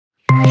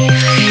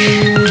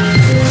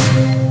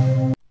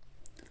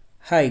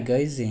Hi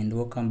guys, and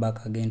welcome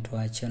back again to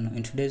our channel.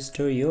 In today's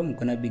tutorial I'm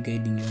gonna be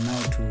guiding you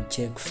now to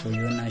check for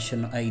your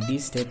national ID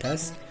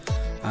status.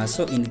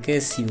 So in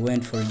case you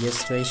went for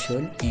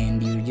registration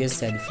and you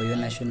registered for your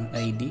national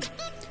ID,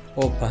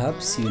 or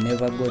perhaps you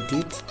never got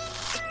it,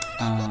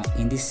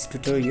 in this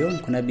tutorial I'm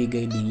gonna be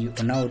guiding you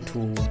on how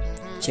to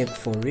check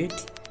for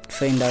it, to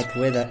find out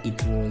whether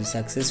it was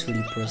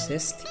successfully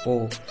processed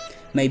or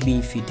maybe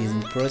if it is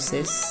in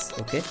process.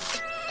 Okay.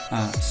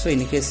 So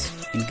in case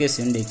you're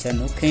on the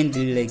channel,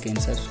 kindly like and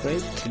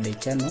subscribe to the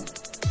channel,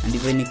 and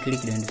even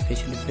click the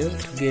notification bell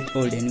to get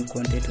all the new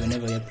content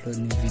whenever I upload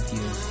new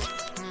videos.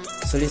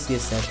 So let's get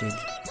started.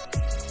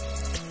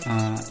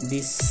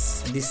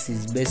 This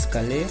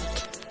basically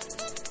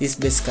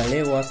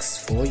works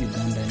for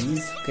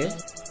Ugandans. Okay.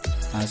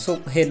 So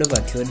head over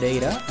to your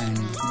data and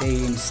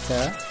dial in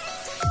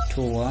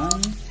 *21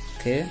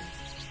 okay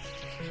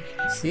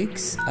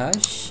 6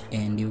 hash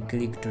and you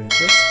click to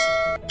request.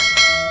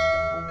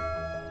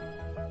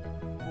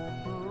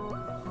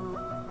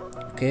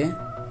 Okay,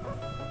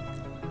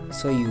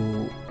 so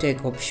you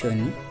take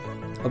option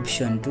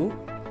 2.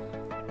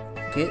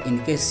 Okay,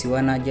 in case you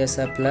wanna just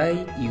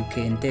apply, you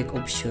can take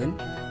option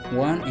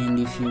 1, and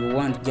if you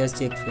want to just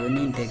check for your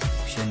name, take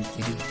option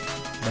 3.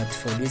 But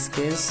for this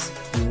case,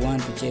 we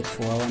want to check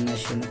for our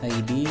national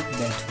ID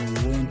that we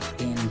went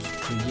and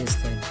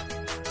registered.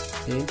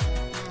 Okay,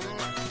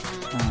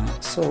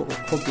 so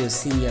hope you're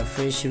seeing your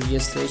fresh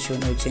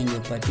registration or change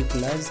your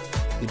particulars.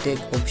 You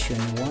take option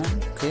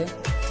 1. Okay,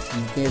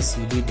 in case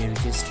you did the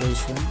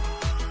registration,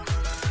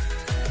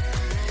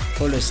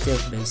 follow step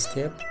by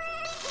step.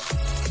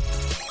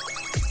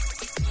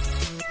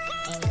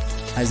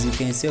 As you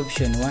can see,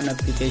 option 1,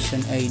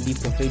 application ID,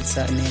 provide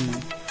surname.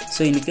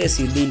 So in case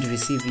you didn't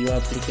receive your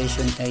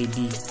application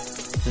ID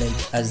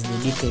like as the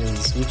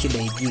details which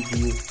they give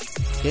you,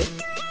 okay,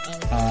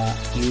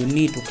 you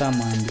need to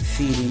come and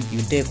fill in.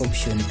 You take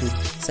option 2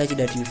 such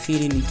that you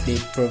fill in the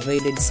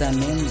provided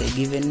surname, the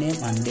given name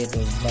and date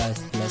of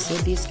birth plus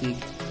your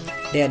district.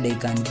 There they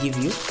can give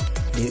you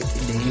the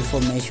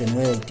information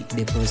where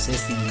the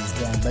processing is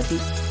done. But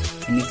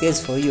in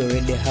case for you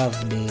already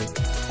have the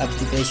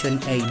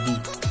application ID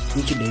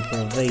which they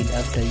provide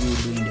after you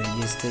doing the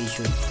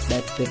registration,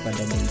 that paper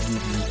that they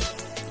give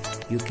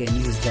you can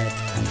use that.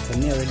 And for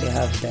me I already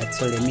have that,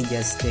 so let me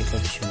just take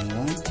option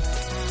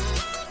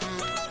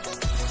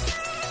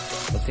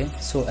 1. Okay,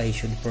 so I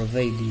should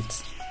provide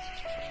it.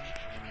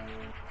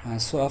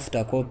 So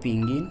after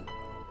copying in,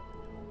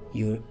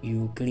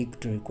 you click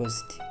to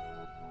request.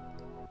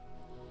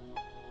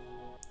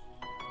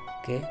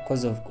 Okay,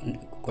 because of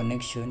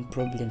connection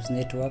problems,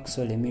 network,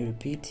 so let me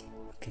repeat.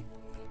 Okay,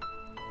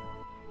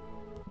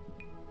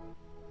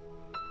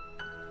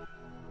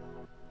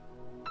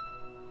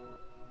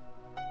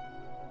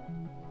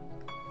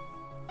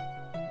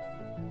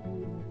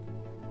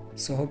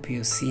 so hope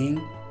you're seeing.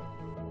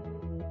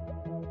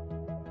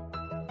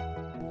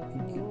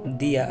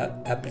 Dear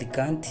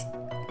applicant,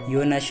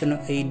 your national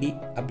ID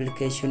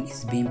application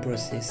is being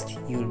processed.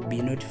 You'll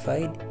be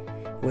notified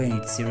when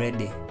it's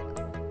ready.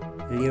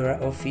 Lira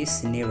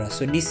office, Nira.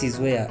 So this is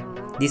the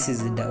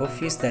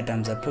office that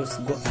I'm supposed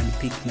to go and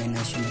pick my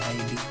national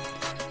ID.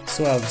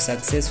 So I've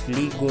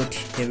successfully got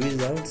the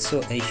result,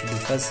 so I should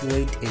first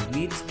wait a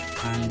bit,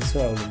 and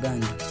so I'll go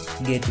and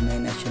get my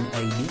national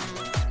ID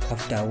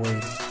after a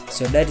while.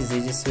 So that is the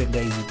easiest way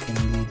guys you can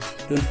do it.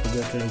 Don't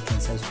forget to like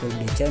and subscribe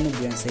the channel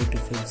beyond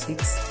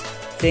 256.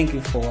 Thank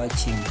you for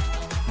watching.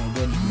 My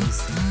God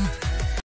bless you.